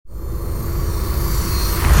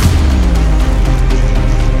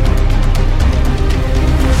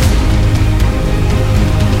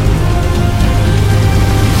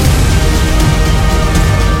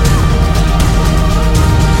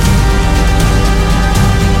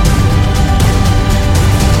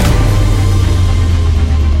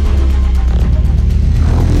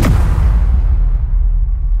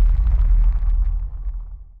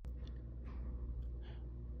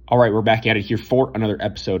All right, we're back at it here for another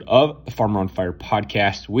episode of the Farmer on Fire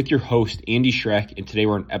podcast with your host, Andy Schreck. And today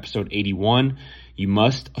we're on episode 81. You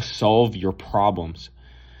must solve your problems.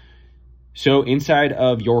 So inside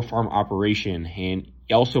of your farm operation and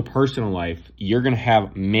also personal life, you're going to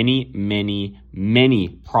have many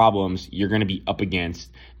problems you're going to be up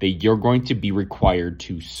against that you're going to be required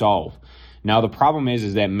to solve. Now, the problem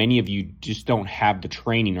is that many of you just don't have the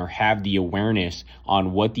training or have the awareness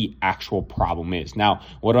on what the actual problem is. Now,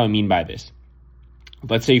 what do I mean by this?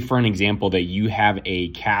 Let's say, for an example, that you have a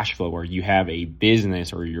cash flow or you have a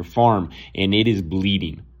business or your farm and it is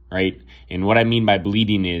bleeding, right? And what I mean by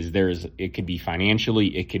bleeding is it could be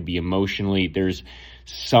financially, it could be emotionally. There's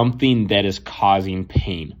something that is causing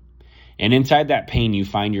pain. And inside that pain, you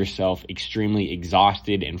find yourself extremely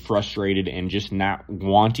exhausted and frustrated and just not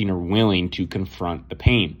wanting or willing to confront the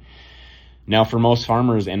pain. Now, for most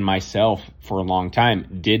farmers and myself for a long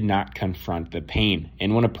time, did not confront the pain.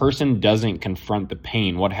 And when a person doesn't confront the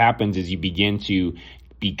pain, what happens is you begin to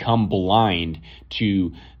become blind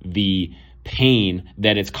to the pain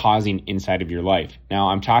that it's causing inside of your life. Now,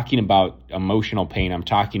 I'm talking about emotional pain. I'm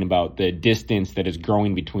talking about the distance that is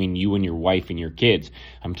growing between you and your wife and your kids.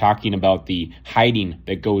 I'm talking about the hiding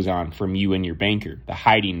that goes on from you and your banker, the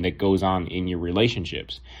hiding that goes on in your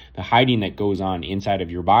relationships, the hiding that goes on inside of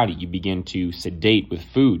your body. You begin to sedate with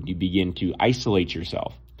food. You begin to isolate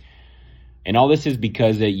yourself. And all this is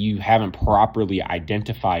because that you haven't properly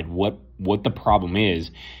identified what the problem is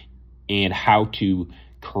and how to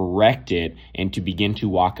correct it and to begin to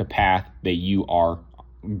walk a path that you are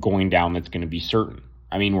going down that's going to be certain.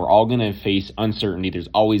 I mean, we're all going to face uncertainty. There's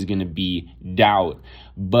always going to be doubt.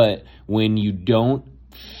 But when you don't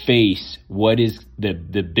face what is the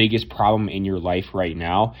biggest problem in your life right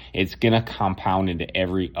now, it's going to compound into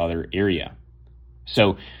every other area.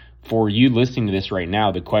 So for you listening to this right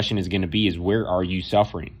now, the question is going to be where are you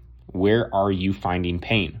suffering? Where are you finding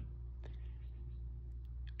pain?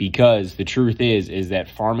 Because the truth is that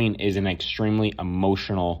farming is an extremely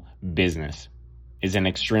emotional business, is an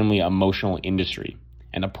extremely emotional industry.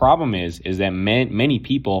 And the problem is that many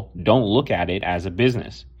people don't look at it as a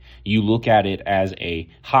business. You look at it as a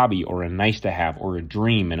hobby or a nice to have or a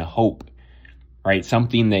dream and a hope, right?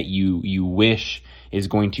 Something that you wish is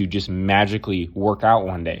going to just magically work out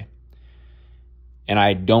one day. And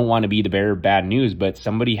I don't want to be the bearer of bad news, but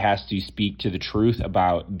somebody has to speak to the truth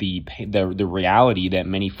about the reality that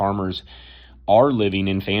many farmers are living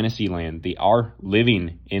in fantasy land. They are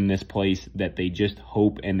living in this place that they just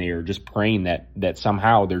hope and they are just praying that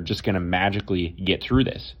somehow they're just going to magically get through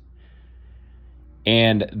this.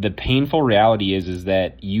 And the painful reality is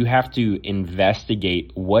that you have to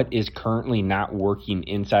investigate what is currently not working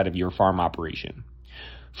inside of your farm operation.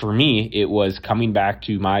 For me, it was coming back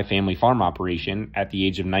to my family farm operation at the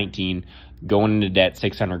age of 19, going into debt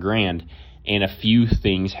 $600,000, and a few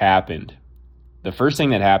things happened. The first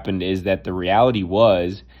thing that happened is that the reality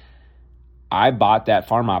was I bought that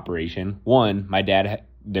farm operation. One, my dad,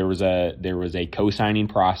 there was a co-signing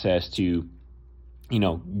process to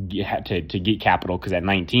get capital, because at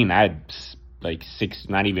 19 I had like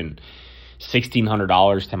not even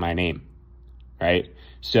 $1,600 to my name, right?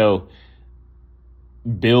 So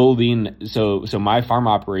my farm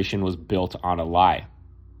operation was built on a lie.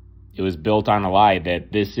 It was built on a lie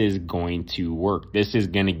that this is going to work. This is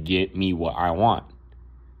going to get me what I want.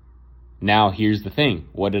 Now, here's the thing.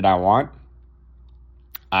 What did I want?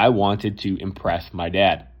 I wanted to impress my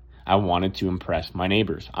dad. I wanted to impress my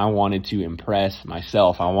neighbors. I wanted to impress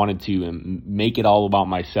myself. I wanted to make it all about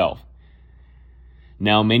myself.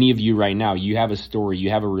 Now, many of you right now, you have a story, you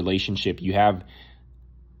have a relationship,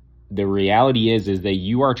 the reality is that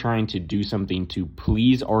you are trying to do something to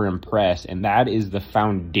please or impress, and that is the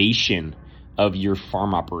foundation of your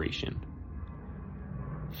farm operation.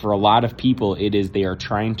 For a lot of people, they are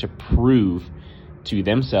trying to prove to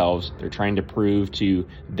themselves, they're trying to prove to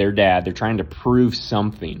their dad, they're trying to prove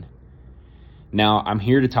something. Now, I'm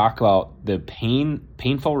here to talk about the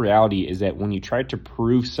painful reality is that when you try to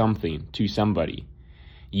prove something to somebody,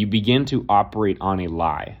 you begin to operate on a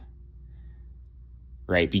lie.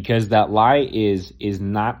 Right? Because that lie is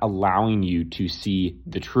not allowing you to see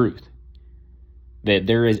the truth. That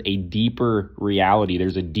there is a deeper reality.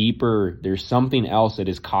 There's something else that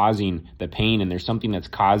is causing the pain, and there's something that's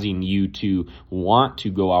causing you to want to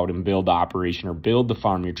go out and build the operation or build the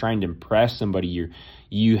farm. You're trying to impress somebody.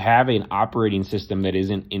 You have an operating system that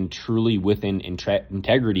isn't truly within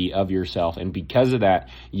integrity of yourself. And because of that,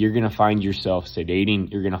 you're going to find yourself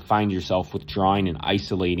sedating. You're going to find yourself withdrawing and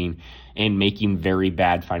isolating and making very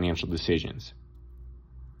bad financial decisions.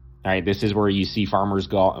 All right, this is where you see farmers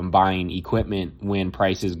go out and buying equipment when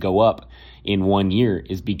prices go up in 1 year,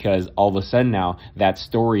 is because all of a sudden now that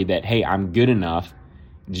story that, hey, I'm good enough,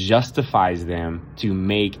 justifies them to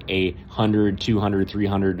make a $100,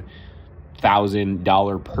 $200,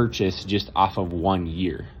 $300,000 purchase just off of 1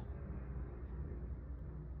 year.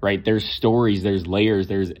 Right? There's stories, there's layers,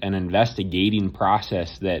 there's an investigating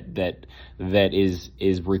process that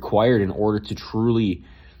is required in order to truly,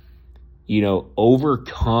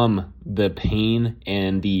 overcome the pain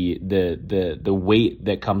and the weight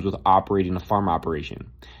that comes with operating a farm operation.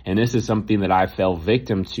 And this is something that I fell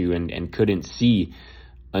victim to and couldn't see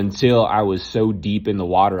until I was so deep in the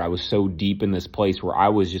water. I was so deep in this place where I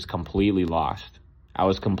was just completely lost. I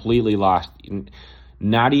was completely lost,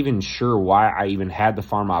 not even sure why I even had the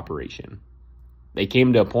farm operation. It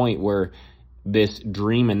came to a point where this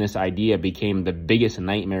dream and this idea became the biggest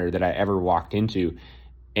nightmare that I ever walked into.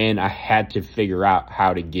 And I had to figure out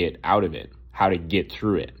how to get out of it, how to get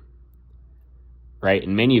through it, right?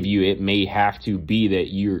 And many of you, it may have to be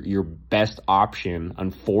that your best option,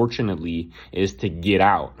 unfortunately, is to get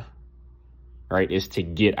out, right? Is to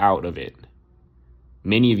get out of it.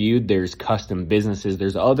 Many of you, there's custom businesses,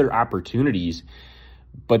 there's other opportunities,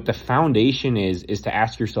 but the foundation is to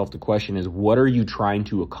ask yourself the question is, what are you trying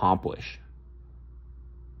to accomplish?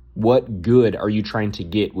 What good are you trying to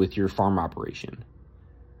get with your farm operation?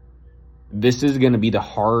 This is going to be the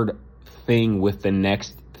hard thing with the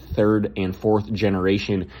next third and fourth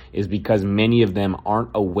generation, is because many of them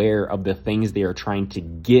aren't aware of the things they are trying to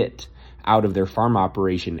get out of their farm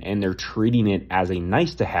operation, and they're treating it as a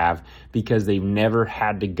nice to have because they've never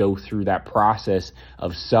had to go through that process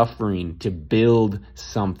of suffering to build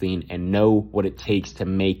something and know what it takes to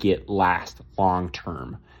make it last long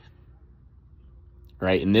term.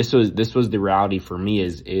 Right? And this was the reality for me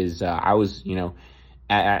is I was,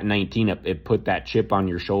 at 19, it put that chip on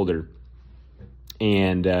your shoulder,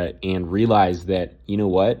 and realized that,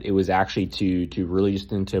 it was actually to really just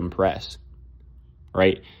to impress,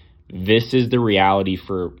 right? This is the reality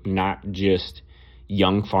for not just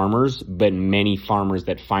young farmers, but many farmers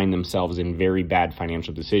that find themselves in very bad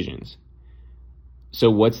financial decisions. So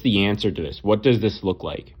what's the answer to this? What does this look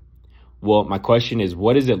like? Well, my question is,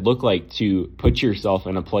 what does it look like to put yourself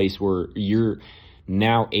in a place where you're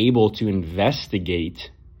now able to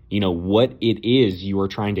investigate, what it is you are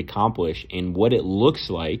trying to accomplish and what it looks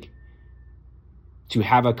like to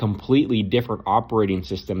have a completely different operating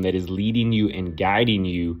system that is leading you and guiding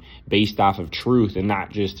you based off of truth and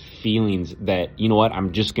not just feelings that,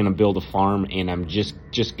 I'm just going to build a farm and I'm just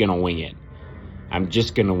going to wing it. I'm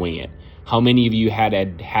just going to wing it. How many of you had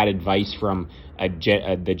advice from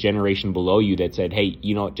the generation below you that said, hey,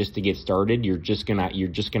 just to get started, you're just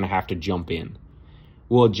gonna have to jump in?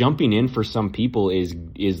 Well, jumping in for some people is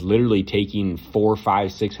literally taking $400,000,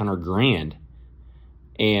 $500,000, $600,000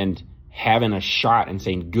 and having a shot and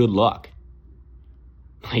saying, good luck.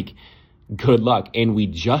 Like, good luck. And we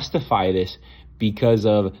justify this because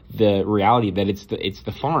of the reality that it's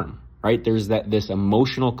the farm, right? There's this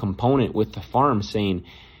emotional component with the farm saying,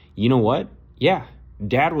 you know what? Yeah,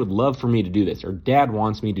 dad would love for me to do this, or dad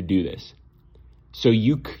wants me to do this. So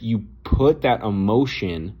you put that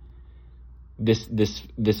emotion,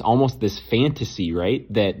 this almost this fantasy, right?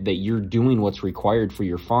 That you're doing what's required for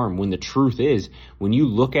your farm, when the truth is, when you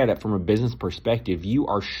look at it from a business perspective, you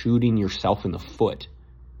are shooting yourself in the foot.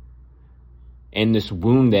 And this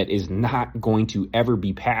wound that is not going to ever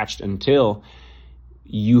be patched until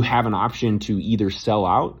you have an option to either sell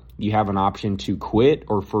out, you have an option to quit,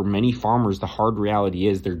 or for many farmers, the hard reality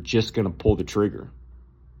is they're just going to pull the trigger.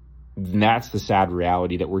 And that's the sad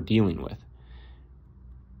reality that we're dealing with.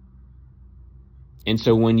 And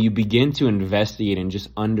so when you begin to investigate and just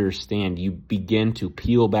understand, you begin to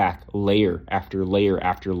peel back layer after layer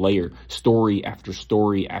after layer, story after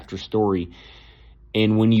story after story.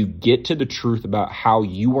 And when you get to the truth about how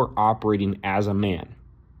you are operating as a man,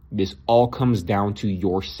 this all comes down to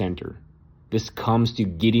your center. This comes to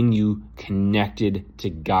getting you connected to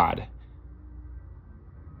God,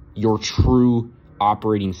 your true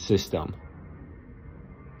operating system.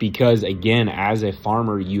 Because again, as a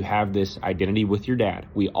farmer, you have this identity with your dad.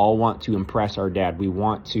 We all want to impress our dad. We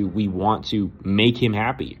want to make him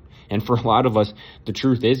happy. And for a lot of us, the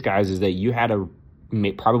truth is, guys, is that you had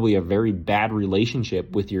probably a very bad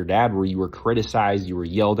relationship with your dad where you were criticized, you were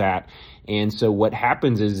yelled at. And so what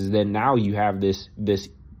happens is that now you have this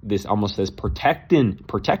almost this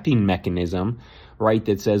protecting mechanism, right?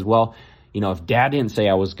 That says, well, if dad didn't say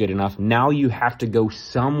I was good enough, now you have to go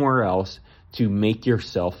somewhere else to make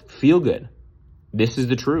yourself feel good. This is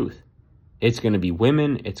the truth. It's going to be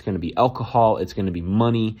women. It's going to be alcohol. It's going to be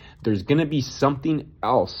money. There's going to be something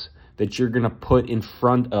else that you're going to put in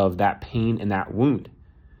front of that pain and that wound.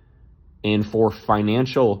 And for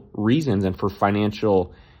financial reasons and for financially,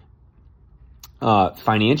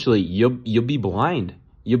 you'll be blind.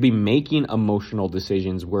 You'll be making emotional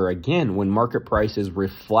decisions where, again, when market prices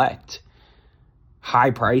reflect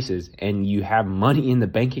high prices and you have money in the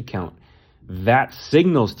bank account, that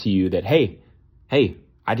signals to you that, hey,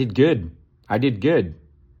 I did good.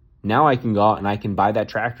 Now I can go out and I can buy that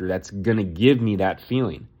tractor. That's going to give me that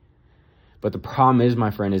feeling. But the problem is,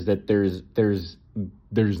 my friend, is that there's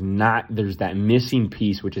that missing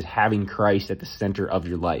piece, which is having Christ at the center of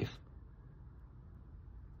your life.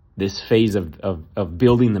 This phase of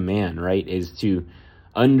building the man, right, is to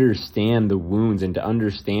understand the wounds and to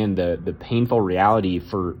understand the painful reality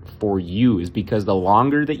for you, is because the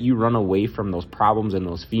longer that you run away from those problems and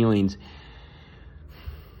those feelings,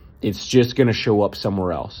 it's just going to show up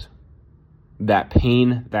somewhere else. That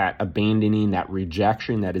pain, that abandoning, that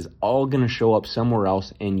rejection, that is all going to show up somewhere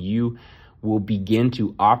else, and you will begin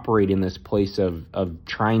to operate in this place of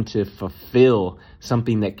trying to fulfill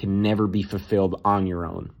something that can never be fulfilled on your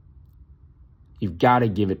own. You've got to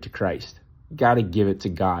give it to Christ. You've got to give it to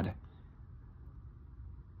God.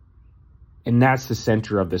 And that's the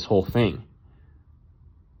center of this whole thing.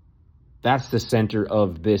 That's the center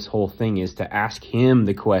of this whole thing, is to ask him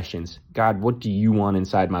the questions. God, what do you want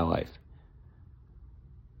inside my life?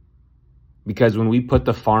 Because when we put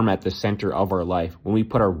the farm at the center of our life, when we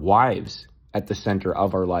put our wives at the center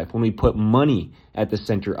of our life, when we put money at the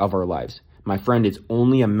center of our lives, my friend, it's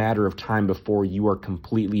only a matter of time before you are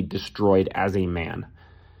completely destroyed as a man.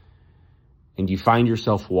 And you find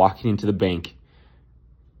yourself walking into the bank,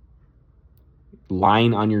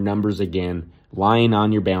 lying on your numbers again, lying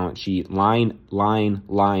on your balance sheet, lying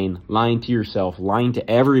to yourself, lying to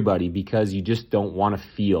everybody, because you just don't want to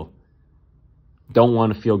feel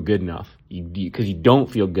good enough, because you don't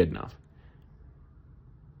feel good enough.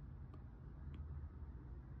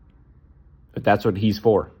 But that's what he's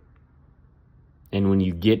for. And when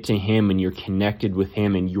you get to him and you're connected with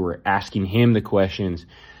him and you are asking him the questions,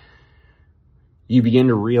 you begin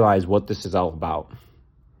to realize what this is all about.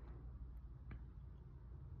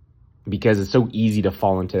 Because it's so easy to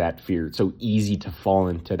fall into that fear. It's so easy to fall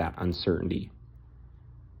into that uncertainty.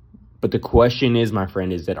 But the question is, my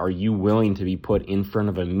friend, is that are you willing to be put in front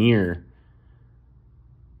of a mirror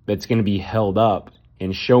that's going to be held up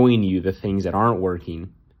and showing you the things that aren't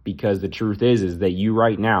working? Because the truth is that you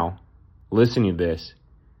right now, listening to this,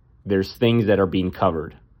 there's things that are being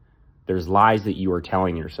covered. There's lies that you are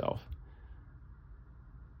telling yourself.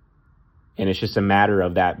 And it's just a matter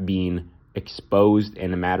of that being exposed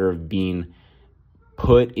and a matter of being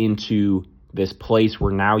put into this place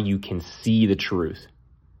where now you can see the truth.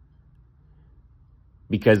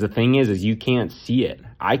 Because the thing is you can't see it.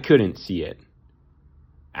 I couldn't see it.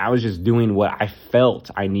 I was just doing what I felt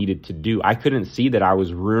I needed to do. I couldn't see that I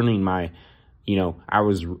was ruining I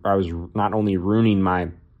was not only ruining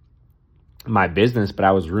my business, but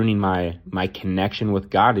I was ruining my connection with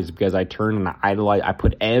God, is because I turned and I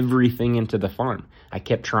put everything into the farm. I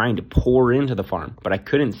kept trying to pour into the farm, but I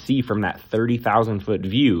couldn't see from that 30,000 foot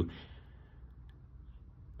view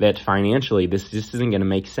that financially this just isn't going to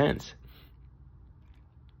make sense.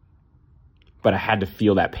 But I had to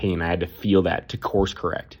feel that pain. I had to feel that to course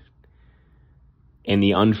correct. And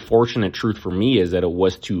the unfortunate truth for me is that it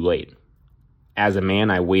was too late. As a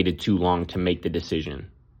man, I waited too long to make the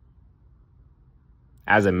decision.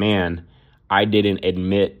 As a man, I didn't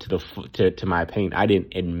admit to my pain. I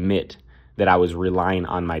didn't admit that I was relying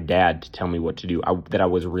on my dad to tell me what to do, that I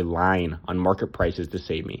was relying on market prices to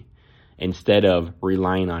save me, instead of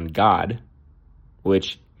relying on God,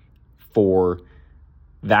 which for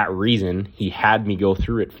that reason, he had me go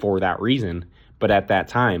through it for that reason. But at that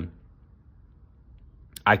time,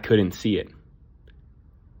 I couldn't see it.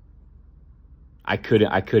 I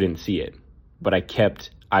couldn't see it, but I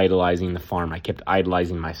kept idolizing the farm. I kept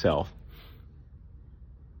idolizing myself.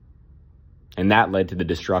 And that led to the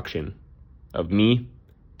destruction of me,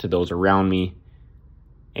 to those around me,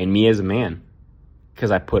 and me as a man.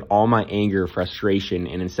 Because I put all my anger, frustration,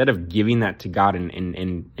 and instead of giving that to God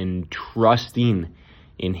and trusting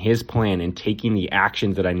in his plan and taking the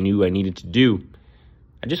actions that I knew I needed to do,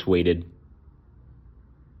 I just waited,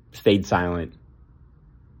 stayed silent,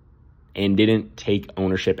 and didn't take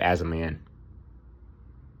ownership as a man.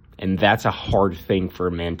 And that's a hard thing for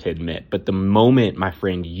a man to admit. But the moment, my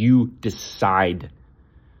friend, you decide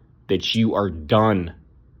that you are done,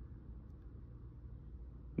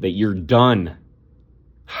 that you're done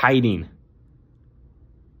hiding,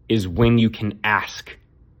 is when you can ask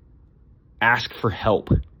Ask for help.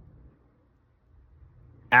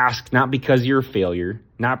 Ask not because you're a failure,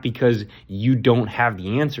 not because you don't have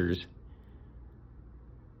the answers.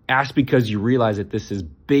 Ask because you realize that this is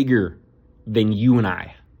bigger than you and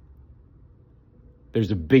I.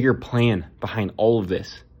 There's a bigger plan behind all of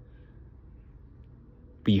this.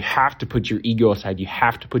 But you have to put your ego aside. You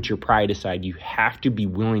have to put your pride aside. You have to be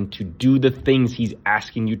willing to do the things he's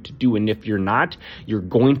asking you to do. And if you're not, you're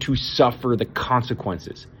going to suffer the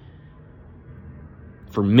consequences.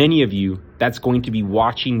 For many of you, that's going to be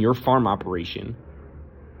watching your farm operation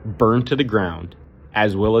burn to the ground,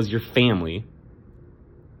 as well as your family,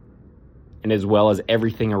 and as well as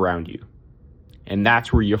everything around you. And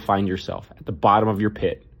that's where you'll find yourself, at the bottom of your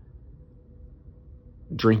pit,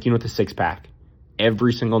 drinking with a 6-pack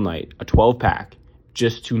every single night, a 12-pack,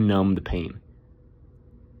 just to numb the pain.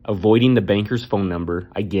 Avoiding the banker's phone number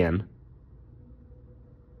again,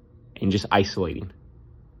 and just isolating.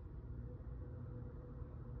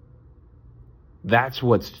 That's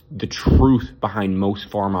what's the truth behind most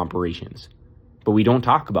farm operations. But we don't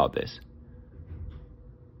talk about this.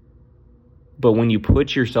 But when you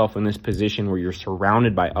put yourself in this position where you're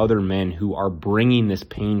surrounded by other men who are bringing this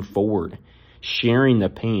pain forward, sharing the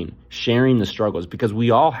pain, sharing the struggles, because we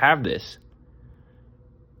all have this.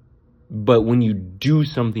 But when you do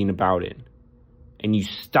something about it, and you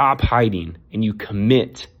stop hiding, and you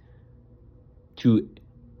commit to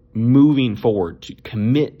moving forward, to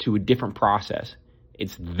commit to a different process,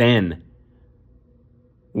 it's then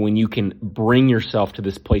when you can bring yourself to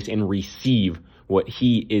this place and receive what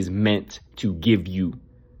he is meant to give you.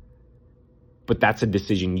 But that's a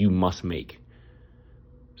decision you must make.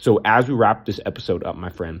 So as we wrap this episode up, my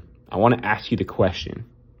friend, I want to ask you the question: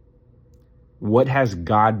 what has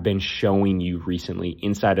God been showing you recently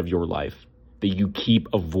inside of your life that you keep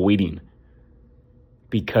avoiding?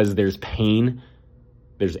 Because there's pain,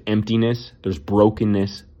 there's emptiness, there's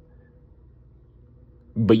brokenness,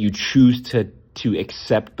 but you choose to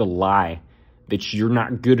accept the lie that you're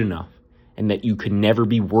not good enough and that you could never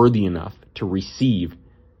be worthy enough to receive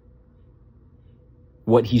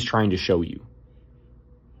what he's trying to show you.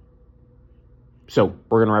 So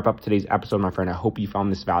we're going to wrap up today's episode, my friend. I hope you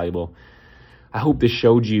found this valuable. I hope this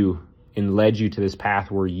showed you and led you to this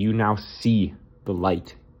path where you now see the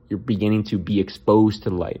light. You're beginning to be exposed to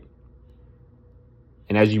the light.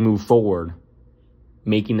 And as you move forward,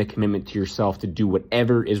 making the commitment to yourself to do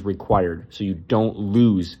whatever is required so you don't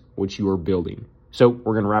lose what you are building. So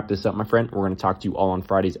we're going to wrap this up, my friend. We're going to talk to you all on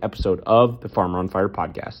Friday's episode of the Farmer on Fire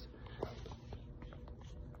podcast.